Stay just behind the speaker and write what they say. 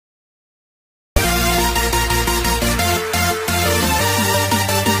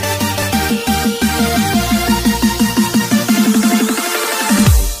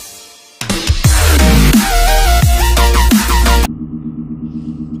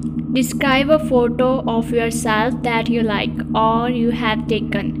Describe a photo of yourself that you like or you have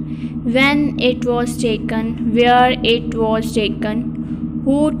taken. When it was taken, where it was taken,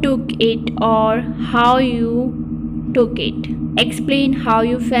 who took it or how you took it. Explain how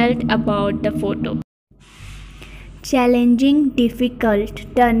you felt about the photo. Challenging, difficult,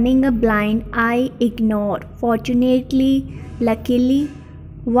 turning a blind eye, ignore. Fortunately, luckily,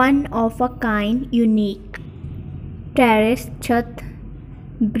 one of a kind, unique. Terrace, chat,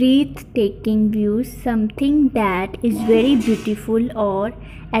 breathtaking views, something that is very beautiful or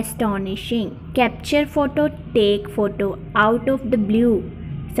astonishing. Capture photo, take photo, out of the blue,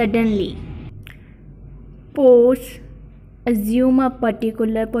 suddenly. Pose, assume a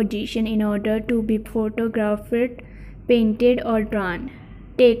particular position in order to be photographed, painted or drawn.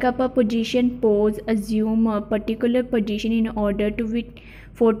 Take up a position, pose, assume a particular position in order to be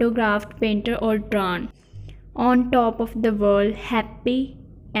photographed, painted or drawn. On top of the world, happy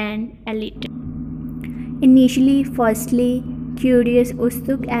and a little. Initially, firstly, curious,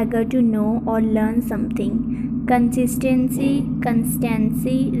 utsuk, eager to know or learn something. Consistency,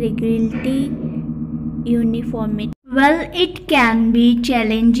 constancy, regularity, uniformity. Well, it can be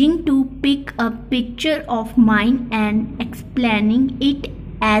challenging to pick a picture of mine and explaining it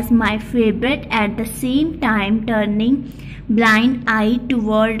as my favorite, at the same time turning blind eye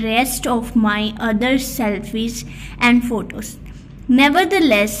toward rest of my other selfies and photos.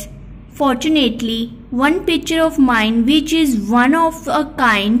 Nevertheless, fortunately, one picture of mine which is one of a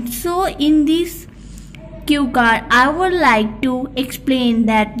kind. So in this cue card, I would like to explain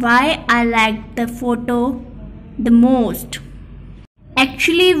that why I like the photo the most.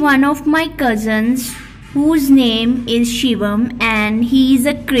 Actually, one of my cousins, whose name is Shivam, and he is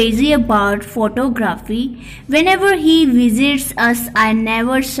a crazy about photography. Whenever he visits us, I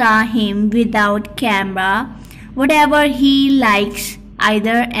never saw him without camera. Whatever he likes,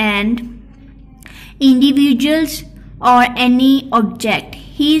 either and individuals or any object,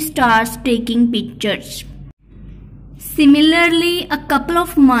 he starts taking pictures. Similarly, a couple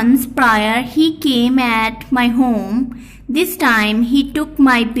of months prior, he came at my home. This time, he took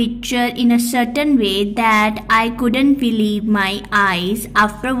my picture in a certain way that I couldn't believe my eyes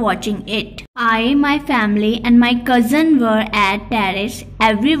after watching it. I, my family and my cousin were at terrace.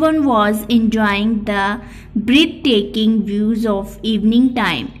 Everyone was enjoying the breathtaking views of evening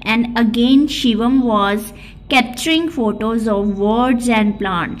time. And again, Shivam was capturing photos of birds and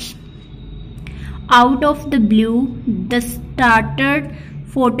plants. Out of the blue, the started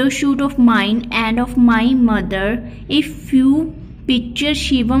photo shoot of mine and of my mother. A few pictures,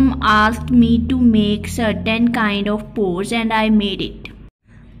 Shivam asked me to make certain kind of pose and I made it.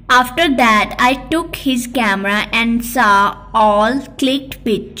 After that, I took his camera and saw all clicked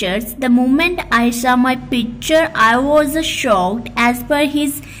pictures. The moment I saw my picture, I was shocked. As per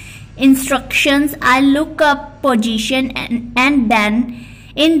his instructions, I look up position and then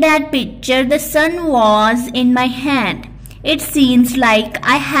in that picture, the sun was in my hand. It seems like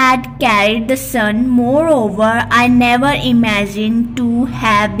I had carried the sun. Moreover, I never imagined to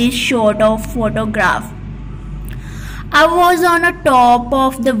have this sort of photograph. I was on the top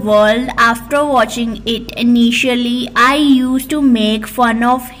of the world after watching it. Initially, I used to make fun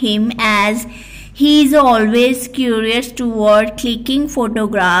of him as he is always curious toward clicking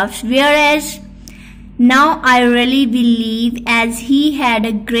photographs, whereas now I really believe as he had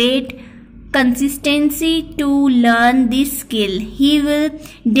a great consistency to learn this skill, he will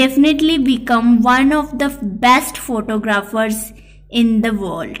definitely become one of the best photographers in the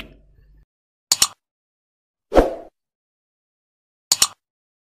world.